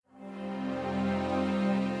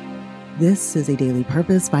This is a Daily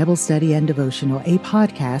Purpose Bible Study and Devotional, a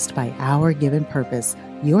podcast by Our Given Purpose,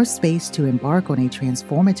 your space to embark on a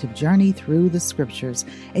transformative journey through the Scriptures,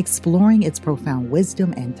 exploring its profound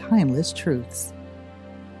wisdom and timeless truths.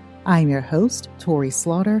 I'm your host, Tori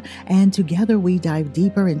Slaughter, and together we dive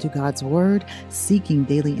deeper into God's Word, seeking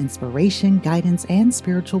daily inspiration, guidance, and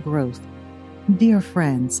spiritual growth. Dear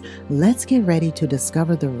friends, let's get ready to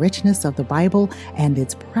discover the richness of the Bible and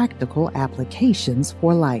its practical applications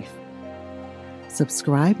for life.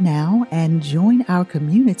 Subscribe now and join our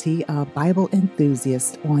community of Bible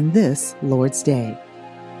enthusiasts on this Lord's Day.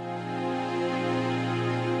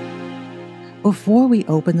 Before we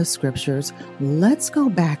open the scriptures, let's go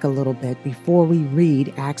back a little bit before we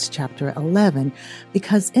read Acts chapter 11,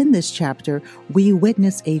 because in this chapter, we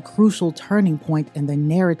witness a crucial turning point in the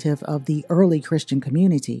narrative of the early Christian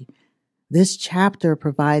community. This chapter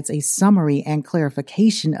provides a summary and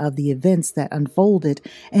clarification of the events that unfolded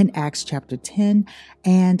in Acts chapter 10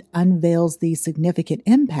 and unveils the significant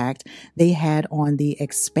impact they had on the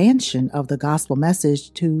expansion of the gospel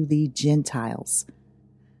message to the Gentiles.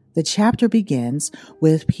 The chapter begins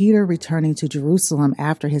with Peter returning to Jerusalem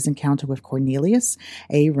after his encounter with Cornelius,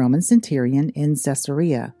 a Roman centurion in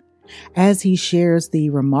Caesarea. As he shares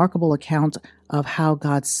the remarkable account of how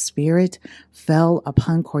God's Spirit fell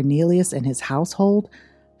upon Cornelius and his household,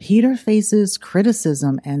 Peter faces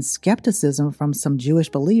criticism and skepticism from some Jewish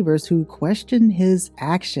believers who question his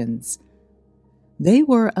actions. They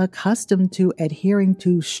were accustomed to adhering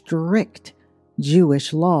to strict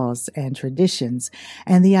Jewish laws and traditions,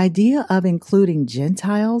 and the idea of including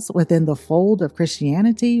Gentiles within the fold of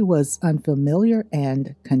Christianity was unfamiliar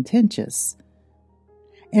and contentious.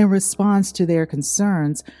 In response to their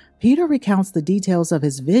concerns, Peter recounts the details of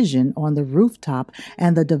his vision on the rooftop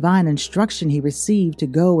and the divine instruction he received to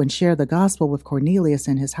go and share the gospel with Cornelius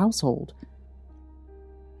and his household.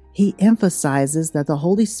 He emphasizes that the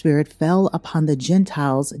Holy Spirit fell upon the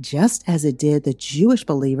Gentiles just as it did the Jewish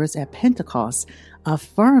believers at Pentecost,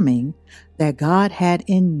 affirming that God had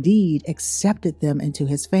indeed accepted them into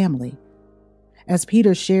his family. As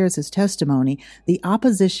Peter shares his testimony, the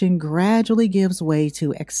opposition gradually gives way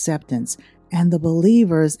to acceptance, and the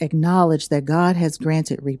believers acknowledge that God has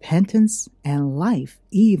granted repentance and life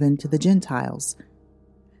even to the Gentiles.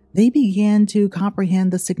 They began to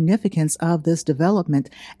comprehend the significance of this development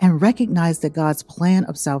and recognize that God's plan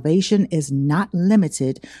of salvation is not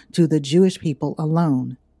limited to the Jewish people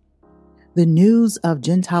alone. The news of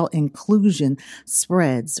Gentile inclusion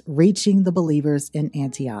spreads, reaching the believers in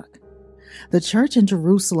Antioch. The church in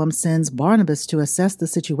Jerusalem sends Barnabas to assess the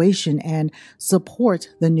situation and support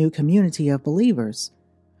the new community of believers.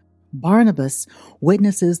 Barnabas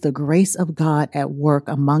witnesses the grace of God at work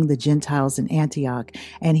among the Gentiles in Antioch,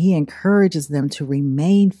 and he encourages them to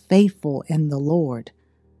remain faithful in the Lord.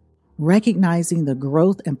 Recognizing the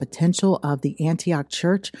growth and potential of the Antioch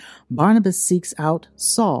church, Barnabas seeks out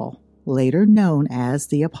Saul, later known as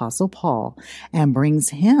the Apostle Paul, and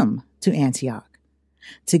brings him to Antioch.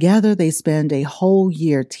 Together, they spend a whole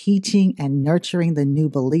year teaching and nurturing the new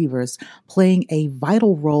believers, playing a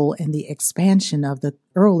vital role in the expansion of the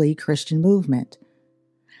early Christian movement.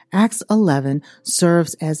 Acts 11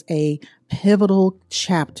 serves as a pivotal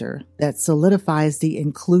chapter that solidifies the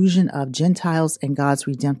inclusion of Gentiles in God's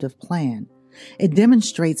redemptive plan. It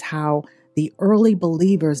demonstrates how the early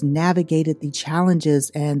believers navigated the challenges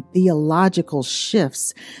and theological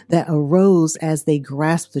shifts that arose as they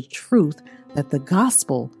grasped the truth that the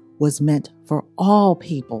gospel was meant for all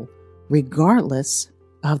people, regardless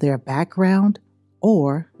of their background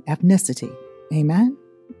or ethnicity. Amen?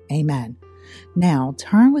 Amen. Now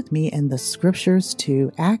turn with me in the scriptures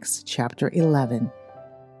to Acts chapter 11.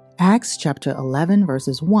 Acts chapter 11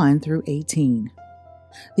 verses 1 through 18.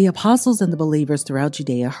 The apostles and the believers throughout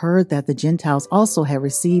Judea heard that the Gentiles also had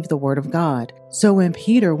received the word of God. So when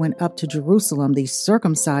Peter went up to Jerusalem, the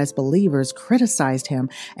circumcised believers criticized him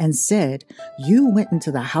and said, "You went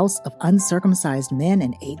into the house of uncircumcised men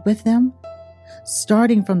and ate with them?"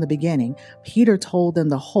 Starting from the beginning, Peter told them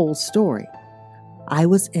the whole story. "I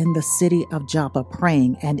was in the city of Joppa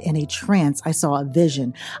praying, and in a trance I saw a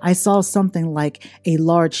vision. I saw something like a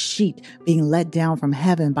large sheet being let down from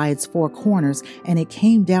heaven by its four corners, and it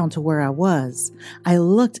came down to where I was. I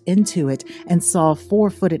looked into it and saw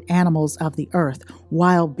four-footed animals of the earth,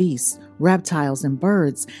 wild beasts, reptiles, and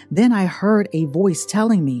birds. Then I heard a voice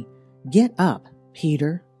telling me, 'Get up,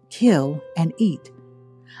 Peter, kill and eat.'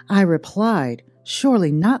 I replied,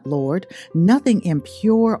 'Surely not, Lord. Nothing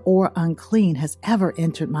impure or unclean has ever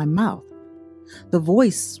entered my mouth.' The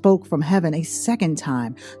voice spoke from heaven a second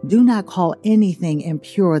time, 'Do not call anything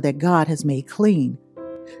impure that God has made clean.'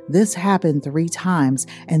 This happened 3 times,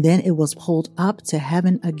 and then it was pulled up to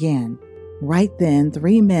heaven again. Right then,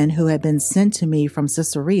 3 men who had been sent to me from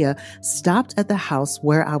Caesarea stopped at the house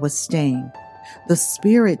where I was staying. The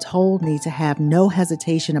Spirit told me to have no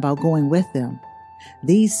hesitation about going with them.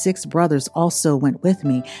 These 6 brothers also went with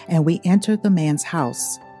me, and we entered the man's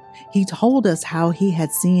house. He told us how he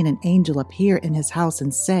had seen an angel appear in his house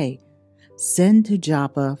and say, "Send to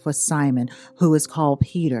Joppa for Simon, who is called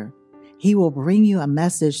Peter. He will bring you a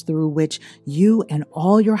message through which you and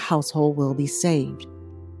all your household will be saved."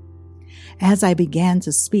 As I began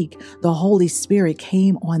to speak, the Holy Spirit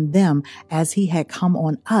came on them as he had come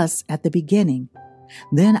on us at the beginning.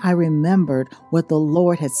 Then I remembered what the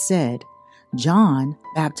Lord had said, "John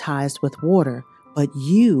baptized with water, but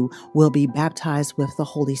you will be baptized with the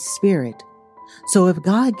Holy Spirit." So if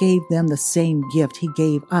God gave them the same gift he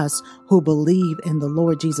gave us who believe in the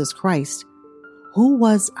Lord Jesus Christ, who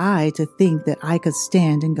was I to think that I could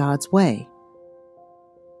stand in God's way?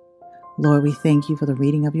 Lord, we thank you for the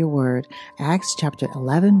reading of your word, Acts chapter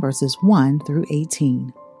 11, verses 1 through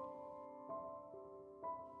 18.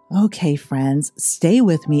 Okay, friends, stay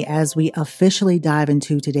with me as we officially dive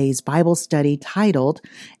into today's Bible study titled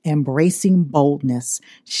Embracing Boldness,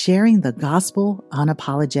 Sharing the Gospel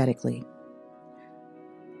Unapologetically.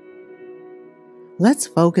 Let's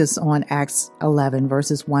focus on Acts 11,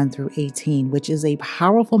 verses 1 through 18, which is a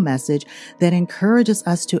powerful message that encourages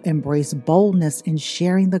us to embrace boldness in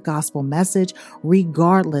sharing the gospel message,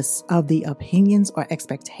 regardless of the opinions or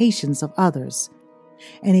expectations of others.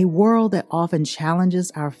 In a world that often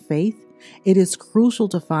challenges our faith, it is crucial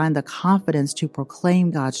to find the confidence to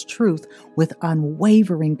proclaim God's truth with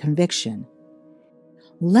unwavering conviction.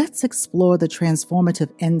 Let's explore the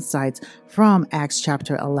transformative insights from Acts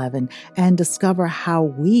chapter 11 and discover how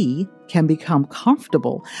we can become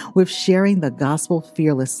comfortable with sharing the gospel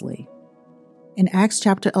fearlessly. In Acts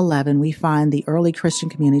chapter 11, we find the early Christian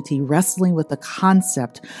community wrestling with the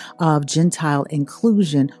concept of Gentile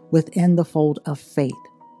inclusion within the fold of faith.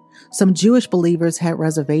 Some Jewish believers had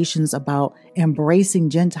reservations about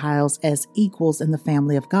embracing Gentiles as equals in the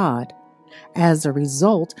family of God. As a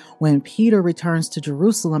result, when Peter returns to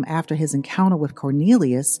Jerusalem after his encounter with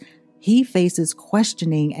Cornelius, he faces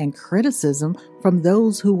questioning and criticism from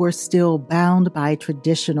those who were still bound by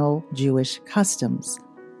traditional Jewish customs.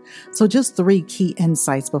 So just 3 key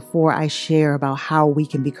insights before I share about how we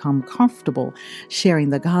can become comfortable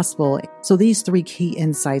sharing the gospel. So these 3 key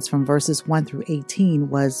insights from verses 1 through 18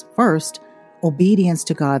 was, first, obedience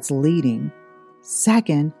to God's leading.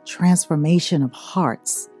 Second, transformation of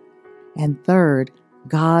hearts. And third,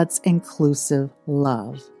 God's inclusive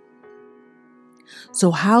love.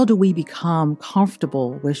 So how do we become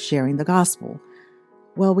comfortable with sharing the gospel?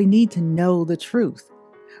 Well, we need to know the truth.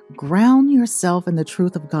 Ground yourself in the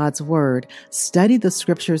truth of God's word. Study the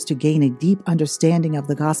scriptures to gain a deep understanding of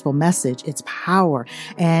the gospel message, its power,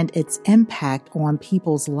 and its impact on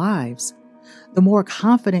people's lives. The more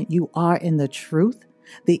confident you are in the truth,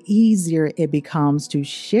 the easier it becomes to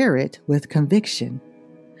share it with conviction.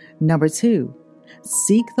 Number 2,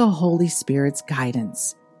 seek the Holy Spirit's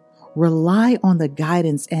guidance. Rely on the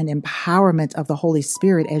guidance and empowerment of the Holy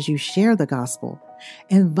Spirit as you share the gospel.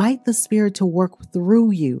 Invite the Spirit to work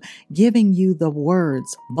through you, giving you the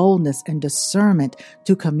words, boldness, and discernment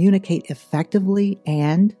to communicate effectively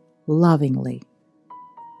and lovingly.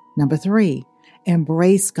 Number 3,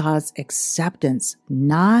 embrace God's acceptance,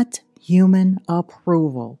 not human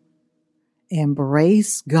approval.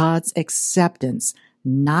 Embrace God's acceptance,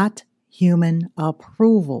 not human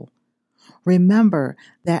approval. Remember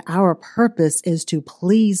that our purpose is to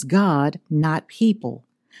please God, not people.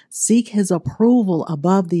 Seek his approval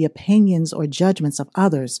above the opinions or judgments of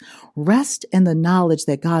others. Rest in the knowledge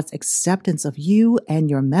that God's acceptance of you and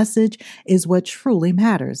your message is what truly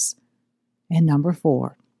matters. And number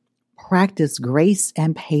 4, practice grace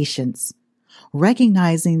and patience.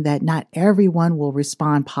 Recognizing that not everyone will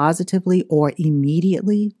respond positively or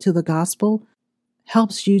immediately to the gospel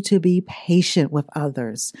helps you to be patient with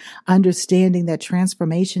others, understanding that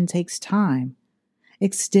transformation takes time.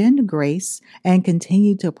 Extend grace and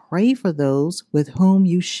continue to pray for those with whom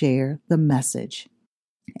you share the message.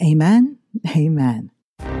 Amen. Amen.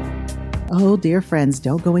 Oh, dear friends,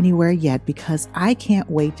 don't go anywhere yet because I can't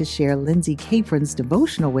wait to share Lindsey Capron's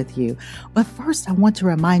devotional with you. But first, I want to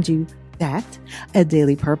remind you that A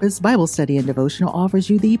Daily Purpose Bible Study and Devotional offers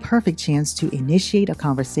you the perfect chance to initiate a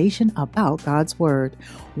conversation about God's Word.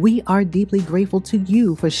 We are deeply grateful to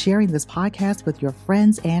you for sharing this podcast with your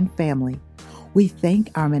friends and family. We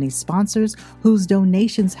thank our many sponsors whose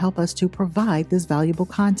donations help us to provide this valuable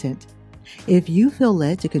content. If you feel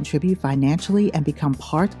led to contribute financially and become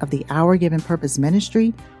part of the Our Given Purpose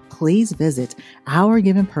ministry, please visit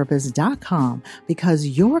OurGivenPurpose.com because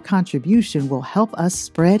your contribution will help us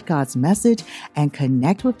spread God's message and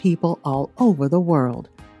connect with people all over the world.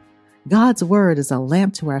 God's Word is a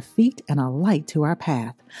lamp to our feet and a light to our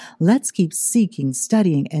path. Let's keep seeking,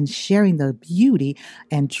 studying, and sharing the beauty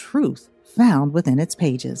and truth found within its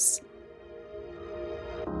pages.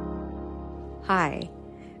 Hi,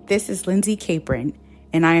 this is Lindsey Capron,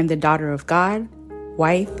 and I am the daughter of God,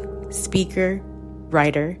 wife, speaker,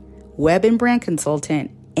 writer, web and brand consultant,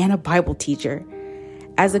 and a Bible teacher.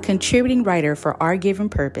 As a contributing writer for Our Given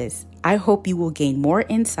Purpose, I hope you will gain more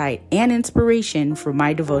insight and inspiration from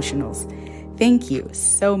my devotionals. Thank you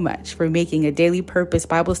so much for making a daily purpose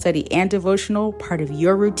Bible study and devotional part of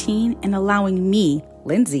your routine and allowing me,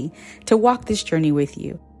 Lindsey, to walk this journey with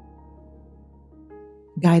you.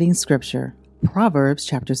 Guiding Scripture, Proverbs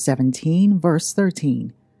chapter 17, verse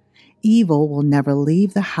 13. Evil will never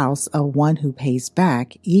leave the house of one who pays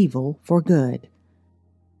back evil for good.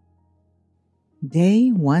 Day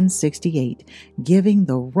 168, Giving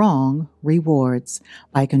the Wrong Rewards,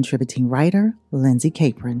 by contributing writer Lindsey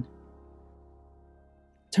Capron.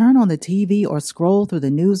 Turn on the TV or scroll through the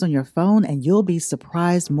news on your phone and you'll be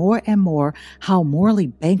surprised more and more how morally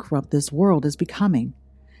bankrupt this world is becoming.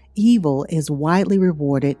 Evil is widely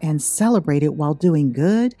rewarded and celebrated while doing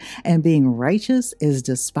good, and being righteous is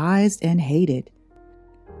despised and hated.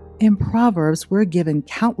 In Proverbs, we're given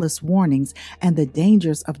countless warnings and the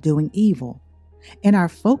dangers of doing evil. In our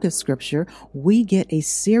focus scripture, we get a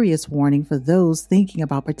serious warning for those thinking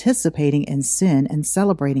about participating in sin and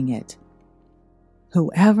celebrating it.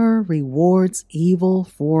 Whoever rewards evil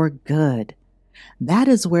for good. That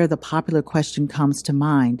is where the popular question comes to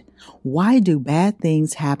mind. Why do bad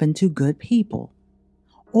things happen to good people?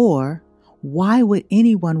 Or, why would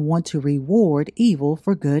anyone want to reward evil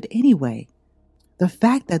for good anyway? The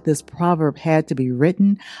fact that this proverb had to be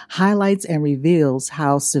written highlights and reveals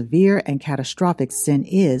how severe and catastrophic sin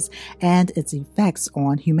is and its effects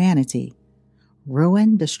on humanity.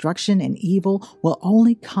 Ruin, destruction, and evil will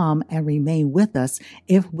only come and remain with us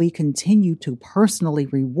if we continue to personally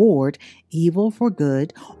reward evil for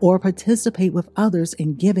good or participate with others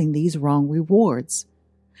in giving these wrong rewards.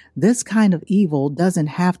 This kind of evil doesn't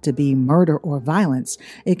have to be murder or violence.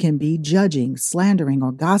 It can be judging, slandering,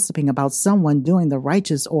 or gossiping about someone doing the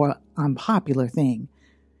righteous or unpopular thing.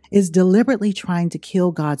 It's deliberately trying to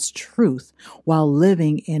kill God's truth while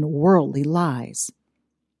living in worldly lies.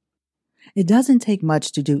 It doesn't take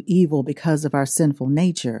much to do evil because of our sinful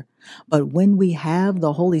nature, but when we have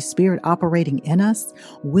the Holy Spirit operating in us,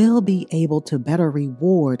 we'll be able to better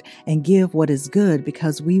reward and give what is good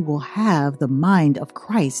because we will have the mind of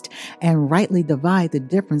Christ and rightly divide the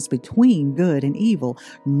difference between good and evil,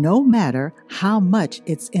 no matter how much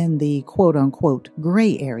it's in the quote-unquote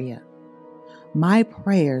gray area. My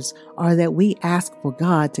prayers are that we ask for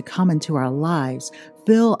God to come into our lives,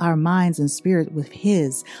 fill our minds and spirit with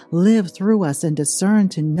His, live through us, and discern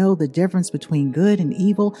to know the difference between good and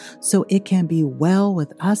evil so it can be well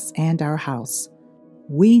with us and our house.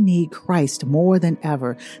 We need Christ more than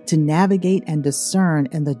ever to navigate and discern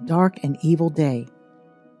in the dark and evil day.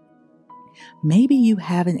 Maybe you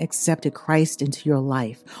haven't accepted Christ into your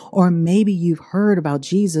life, or maybe you've heard about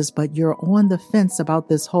Jesus, but you're on the fence about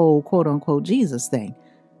this whole quote-unquote Jesus thing.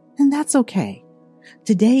 And that's okay.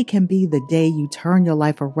 Today can be the day you turn your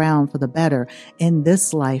life around for the better in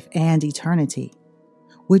this life and eternity.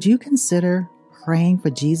 Would you consider praying for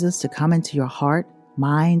Jesus to come into your heart,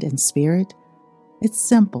 mind, and spirit? It's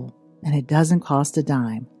simple, and it doesn't cost a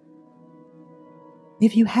dime.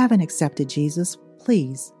 If you haven't accepted Jesus,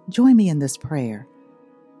 please join me in this prayer.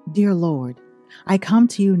 Dear Lord, I come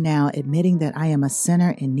to you now admitting that I am a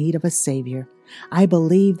sinner in need of a Savior. I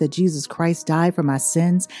believe that Jesus Christ died for my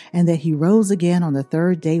sins and that He rose again on the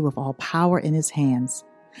third day with all power in His hands.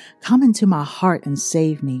 Come into my heart and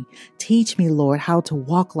save me. Teach me, Lord, how to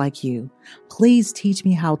walk like you. Please teach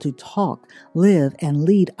me how to talk, live, and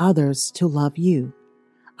lead others to love you.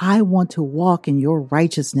 I want to walk in your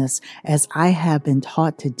righteousness as I have been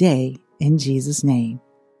taught today. In Jesus' name,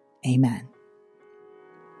 amen.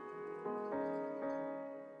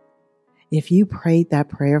 If you prayed that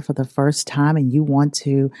prayer for the first time and you want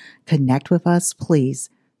to connect with us,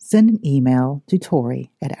 please send an email to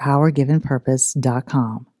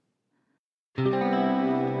Tori@OurGivenPurpose.com.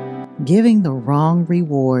 Giving the Wrong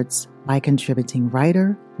Rewards, by contributing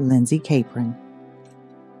writer Lindsey Capron.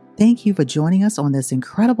 Thank you for joining us on this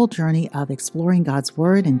incredible journey of exploring God's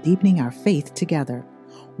Word and deepening our faith together.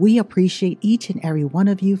 We appreciate each and every one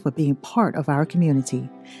of you for being part of our community.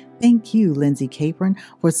 Thank you, Lindsey Capron,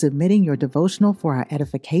 for submitting your devotional for our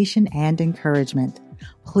edification and encouragement.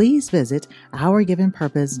 Please visit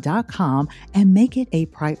OurGivenPurpose.com and make it a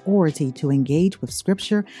priority to engage with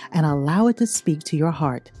Scripture and allow it to speak to your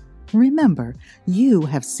heart. Remember, you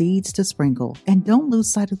have seeds to sprinkle, and don't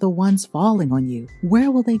lose sight of the ones falling on you.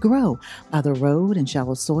 Where will they grow? By the road and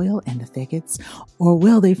shallow soil and the thickets? Or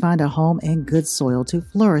will they find a home in good soil to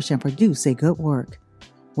flourish and produce a good work?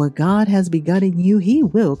 What God has begun in you, He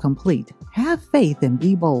will complete. Have faith and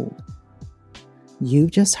be bold.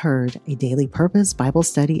 You've just heard a Daily Purpose Bible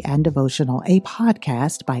Study and Devotional, a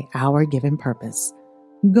podcast by Our Given Purpose.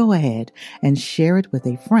 Go ahead and share it with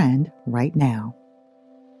a friend right now.